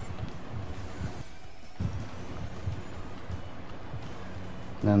crate?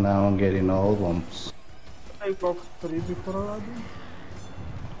 And now I'm getting all bumps. I box 3 before already.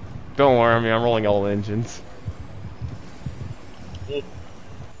 Don't worry, I'm rolling all engines.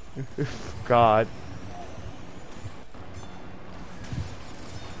 God.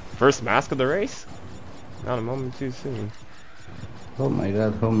 First mask of the race? Not a moment too soon. Oh my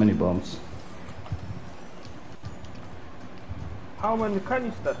god, how many bombs? How many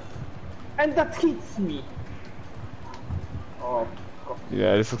canisters? And that hits me! Oh, God.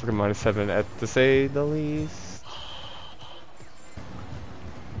 Yeah, this looks like a -7 at to say the least.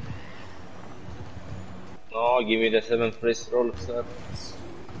 No, give me the 7th place roll, sir.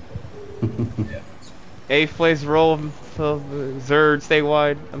 Yeah. 8th place roll of Zerd, stay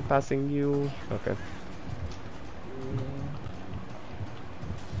wide. I'm passing you. Okay.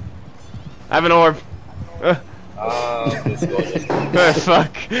 I have an orb. Just go.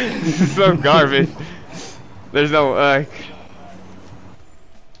 Fuck. This is so garbage. There's no,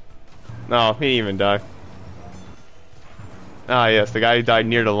 no, he didn't even die. Ah, yes, the guy who died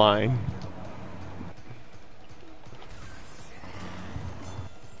near the line.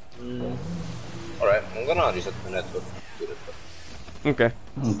 Alright, I'm gonna reset the network. Okay.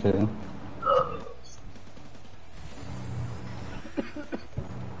 Okay.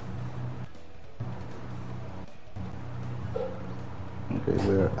 Okay,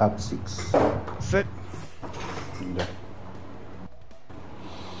 we're up 6. Sit. Yeah.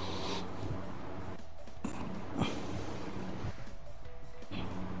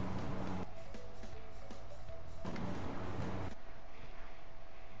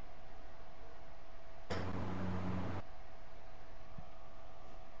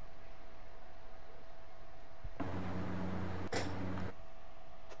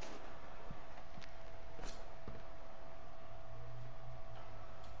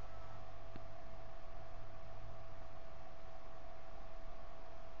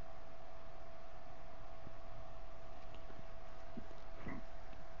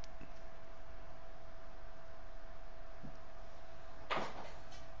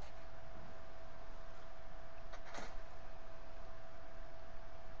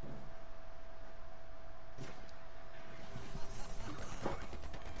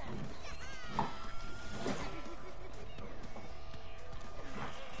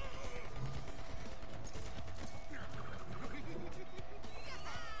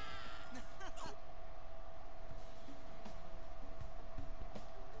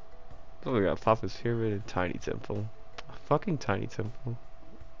 Oh, we got Papa's Pyramid and Tiny Temple. A fucking Tiny Temple.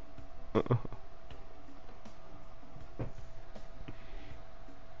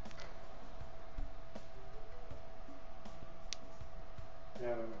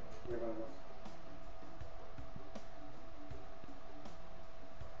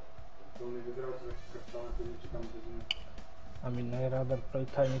 I mean, I rather play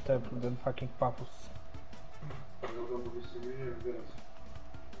Tiny Temple than fucking Papus.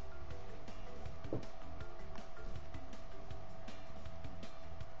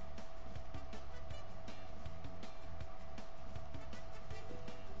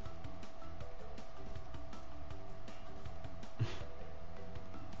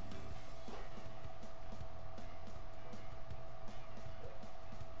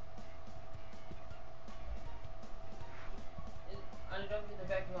 I don't get the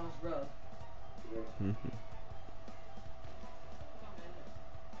back of house rug.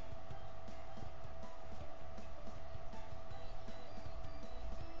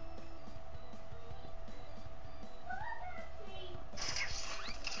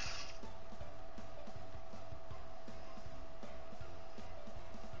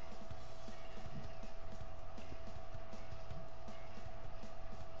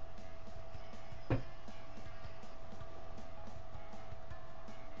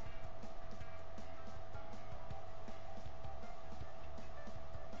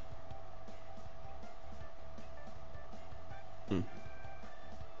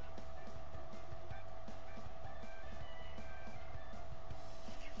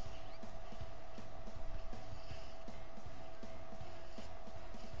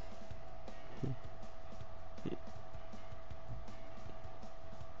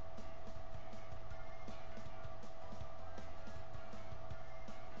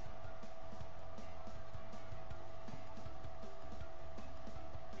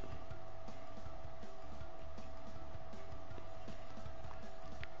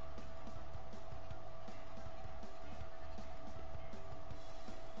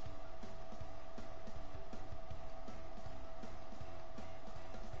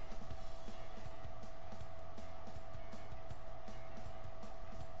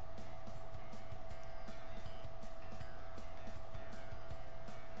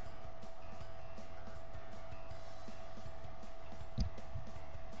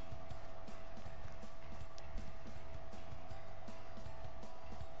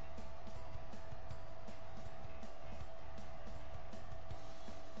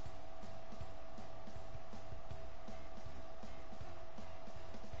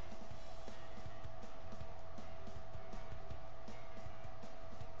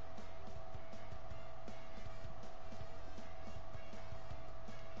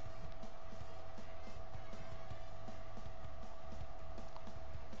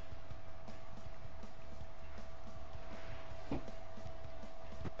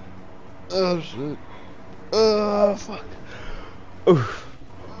 Oh shit. Oh fuck. Oof.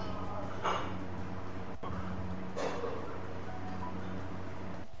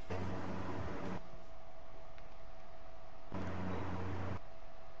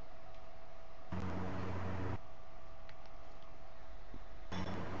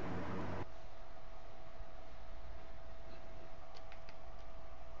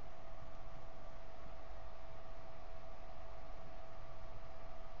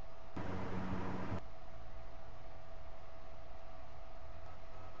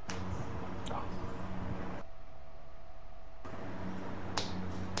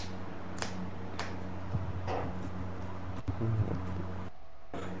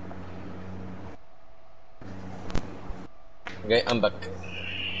 Okay, I'm back.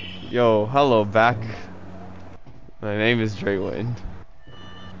 Yo, hello back. My name is Draywind.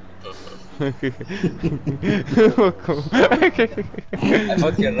 I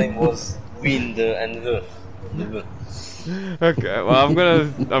thought your name was Wind and the. Okay, well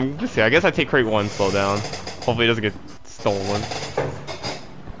I'm just see. I guess I take crate 1, slow down. Hopefully it doesn't get stolen.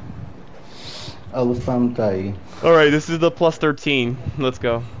 Awesome tie. Alright, this is the plus 13. Let's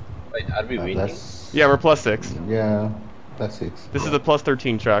go. Wait, are we winning? That's Yeah, we're plus 6. yeah, that's it. This is the plus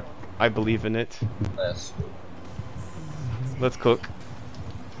 13 track. I believe in it. Yes. Let's cook.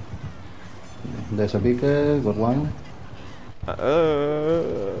 There's a beaker, got one.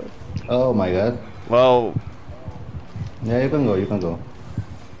 Uh, Oh my god. well, Yeah, you can go, you can go.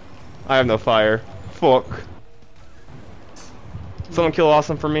 I have no fire. Fuck. Someone kill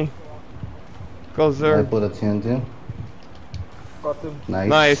Awesome for me. Go I Zer. put a TNT. Got him. Nice.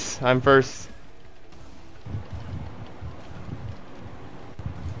 Nice, I'm first.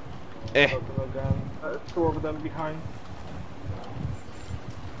 Eh. Got him again. Two of them behind.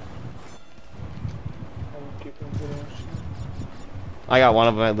 I'm keeping the range. I got one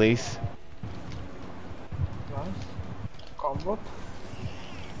of them at least. Nice. Combo.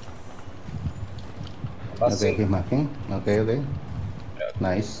 Okay, keep marking. Okay, okay.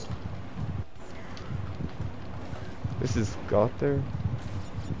 Nice. This is Gowther.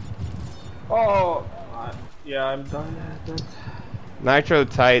 Oh, yeah, I'm done at that. Nitro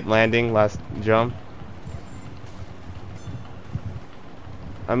tight landing, last jump.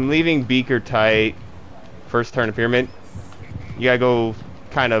 I'm leaving Beaker tight. First turn of pyramid. You gotta go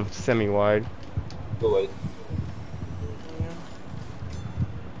kind of semi-wide. Go wait.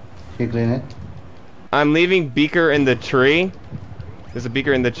 Can you clean it? I'm leaving Beaker in the tree. There's a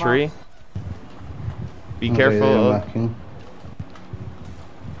Beaker in the tree. Be Okay, careful I'm of... marking.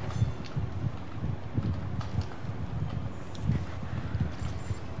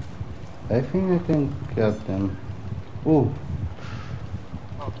 I think I can get them. Ooh.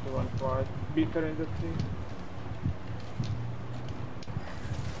 Okay, one wide. Beaker in the tree.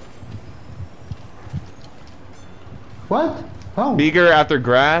 What? How? Beaker after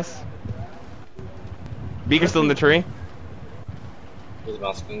grass. Beaker still in the tree. He's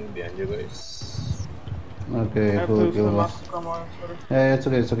masking behind you guys. Okay, I have to full use the kill. mask, come on, sorry. Yeah, it's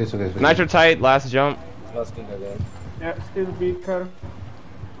okay, it's okay, it's okay. It's okay. Nitro tight, last jump. He's masking again. Yeah, still Beaker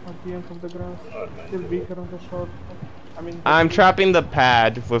at the end of the grass. Oh, man. Still Beaker on the short. I mean, I'm trapping the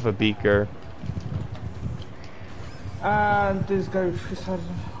pad with a Beaker. and this guy with his Xerdzio.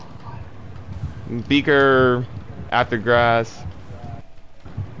 Beaker after grass.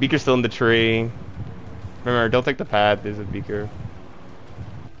 Beaker still in the tree. Remember, don't take the pad. There's a Beaker.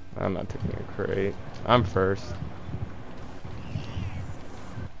 I'm not taking a crate. I'm first.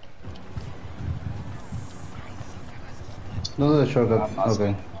 No, the shortcut.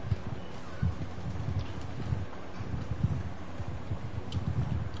 Okay.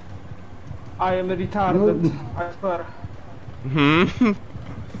 I am retarded, No. I swear. Hmm.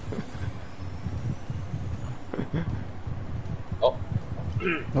 Oh.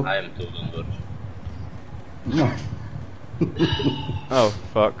 Nope. I am too, don't worry. No. Oh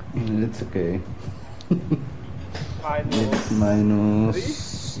fuck. It's okay. I know. It's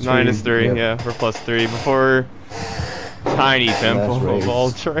minus -3. Yep. Yeah, we're +3 before Tiny Temple race. of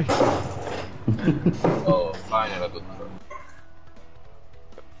all trades. Oh, finally a good throw.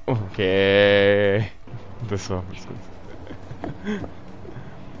 Okay. This one was good.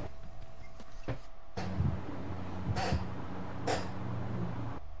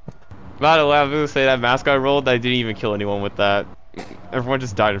 By the way, I was gonna say that mask I rolled, I didn't even kill anyone with that. Everyone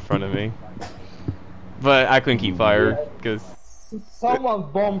just died in front of me. But I couldn't keep fire, because...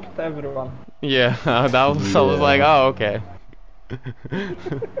 Someone bombed everyone. Yeah, that was, I was Yeah. like, oh, okay.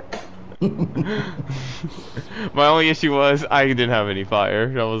 My only issue was, I didn't have any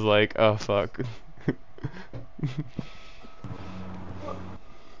fire. I was like, oh, fuck.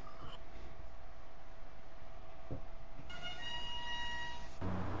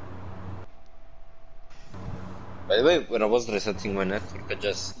 By the way, when I was resetting my network, I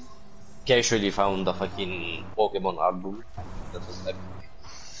just casually found a fucking Pokemon album. That was epic.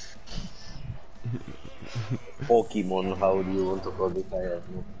 Pokemon, how do you want to call it? I don't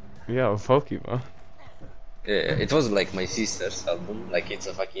know. Yeah, Pokemon. It was like my sister's album. Like it's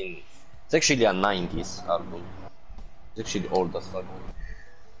a fucking. It's actually a 90s album. It's actually old as fuck.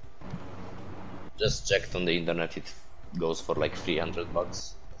 Just checked on the internet. It goes for like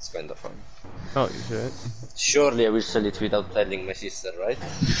 $300. It's kind of fun. Oh, shit. Surely I will sell it without telling my sister, right?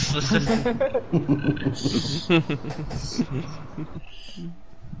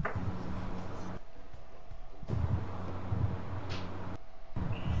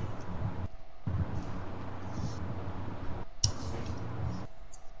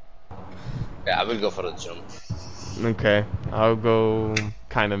 Yeah, I will go for a jump. Okay, I'll go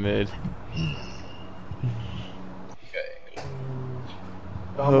kind of mid. Okay.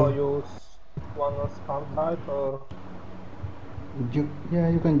 Ramo use one on spam type or Yeah,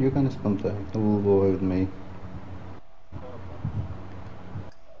 you can spam tag. It will go with me.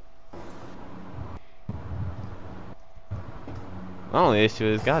 My only issue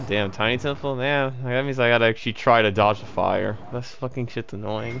is, goddamn, Tiny Temple, man. Like, that means I gotta actually try to dodge the fire. That's fucking shit's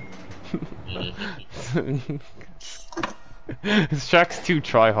annoying. This track's too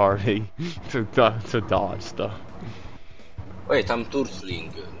try-hardy to dodge stuff. Wait, I'm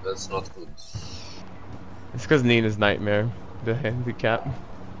turtling. That's not good. It's because Nina's nightmare, the handicap.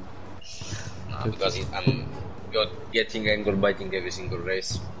 Nah, because I'm getting ankle biting every single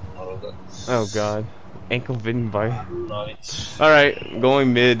race. All of that. Oh god. Ankle bitten by. Love it. Alright,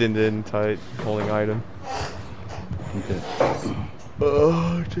 going mid and then tight, holding item. Okay.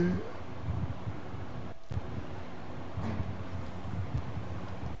 Oh, dude.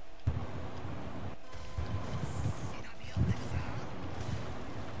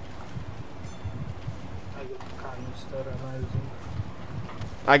 I got canister amazing.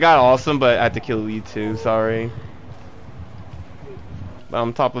 I got awesome, but I had to kill you too, sorry.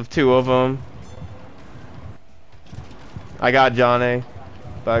 on top of 2 of them. I got Janne,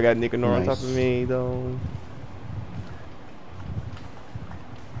 but I got Nicanor on top of Nice. me though.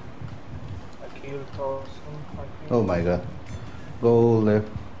 I killed Awsome. Oh my god. Go left.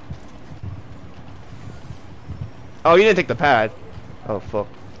 Oh, you didn't take the pad. Oh fuck.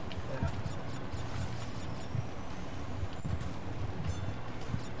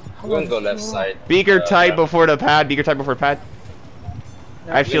 I'm gonna go left side. Beaker tight before the pad. Beaker tight before pad.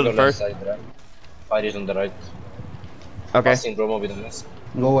 I have I'm gonna shielded go left first. side, right? Fire is on the right. Okay. Passing Prom0 with a mess.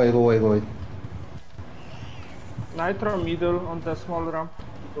 Go away, go away, go away. Nitro middle on the small ramp.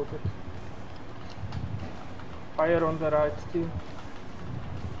 Broke it. Fire on the right still.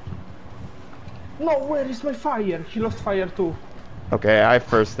 No, where is my fire? He lost fire too. Okay, I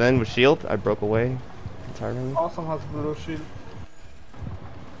first then with shield. I broke away entirely. Awsome has blue shield.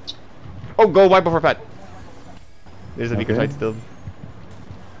 Oh, go wide before pad. There's a beaker Okay. tight still.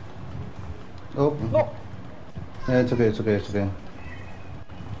 Oh. No! Yeah, it's okay, it's okay, it's okay.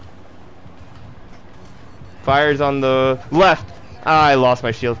 Fire's on the left. Ah, I lost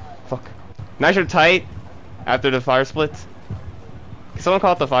my shield. Fuck. Nitro tight after the fire splits. Can someone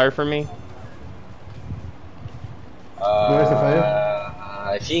call out the fire for me? Where's the fire?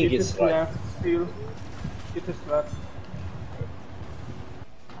 I think It it's is right. left still. It is left.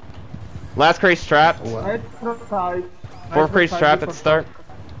 Last crate's trapped. What? Nitro tight. Fourth crate's trapped at the start.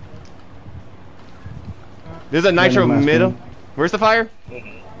 There's a nitro Random middle. masking. Where's the fire?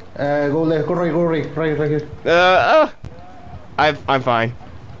 Go left, go right, right here. I'm fine.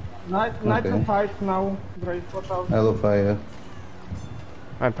 Nitro Okay. tight now. Great, what out? Hello, fire.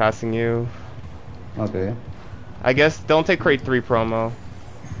 I'm passing you. Okay, I guess don't take crate 3 promo.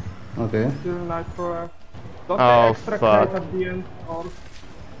 okay. Still nitro left. Don't Oh, take extra fuck. crate at the end. Or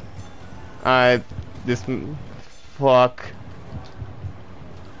Fuck.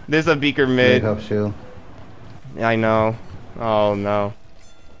 There's a beaker They mid. have shield. I know. Oh no.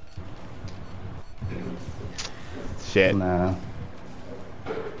 Shit. Nah,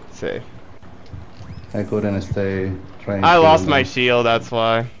 Safe. I couldn't stay trying I to lost kill my them. shield, that's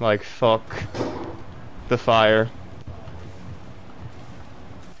why. Like, fuck. The fire.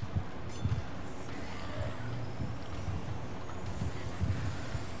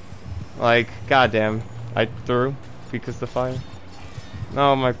 Like, goddamn. I threw because the fire.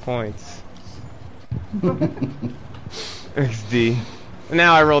 No, my points. XD.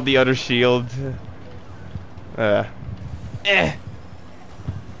 Now I rolled the other shield. Eh.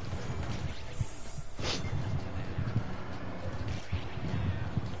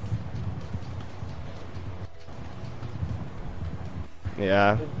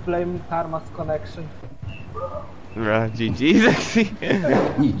 Yeah. blame Karma's connection. GG's.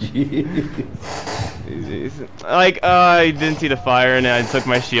 GG. Like, I didn't see the fire and I took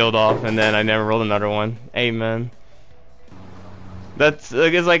my shield off and then I never rolled another one. Amen. That's,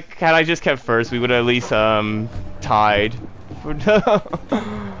 it's like, had I just kept first, we would at least, tied.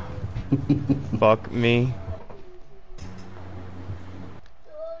 Fuck me.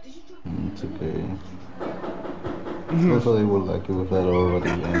 It's okay. Also, they were lucky with that already.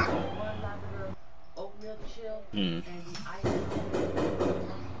 Yeah. Oatmeal chill Hmm. and the ice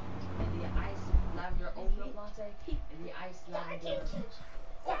lavender oatmeal latte and the ice lavender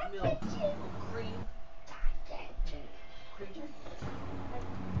oatmeal cream.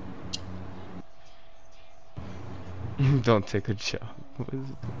 Don't take a job. What is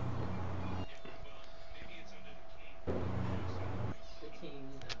it?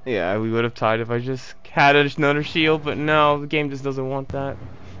 Yeah, we would have tied if I just had another shield, but no, the game just doesn't want that.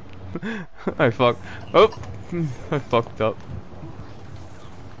 I fucked. Oh, I fucked up.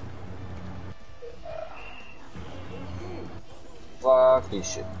 Fucking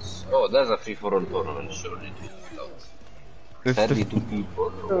shit. Oh, that's a free-for-all tournament, surely. It's the, 32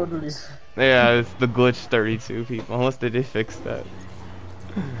 people. Totally. yeah, it's the glitch 32 people, unless they did fix that.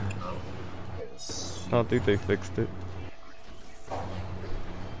 Yes. I don't think they fixed it.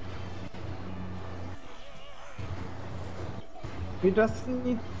 We just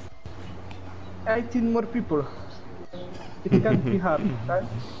need 18 more people. It can't be hard, right?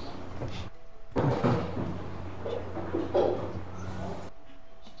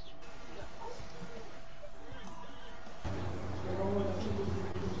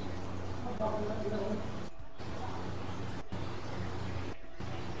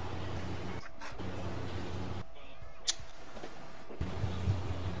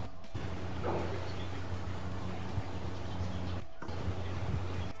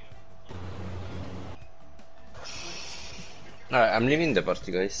 Alright, I'm leaving the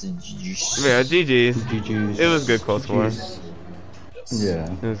party, guys. GG's. Yeah, GG's. GG's. It was good close war. GG's. Yes.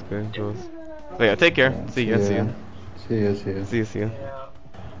 Yeah. It was good. It was. So yeah, take care. See ya. See ya. See ya. See ya. See ya. See ya. Yeah.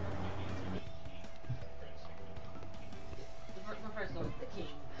 But first go with the king,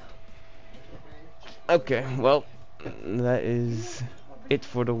 Okay, well, that is it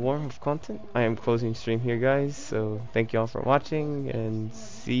for the warm of content. I am closing stream here, guys. So thank you all for watching, and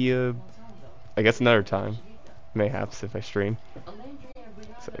see you, I guess, another time, mayhaps if I stream.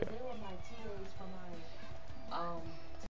 So yeah.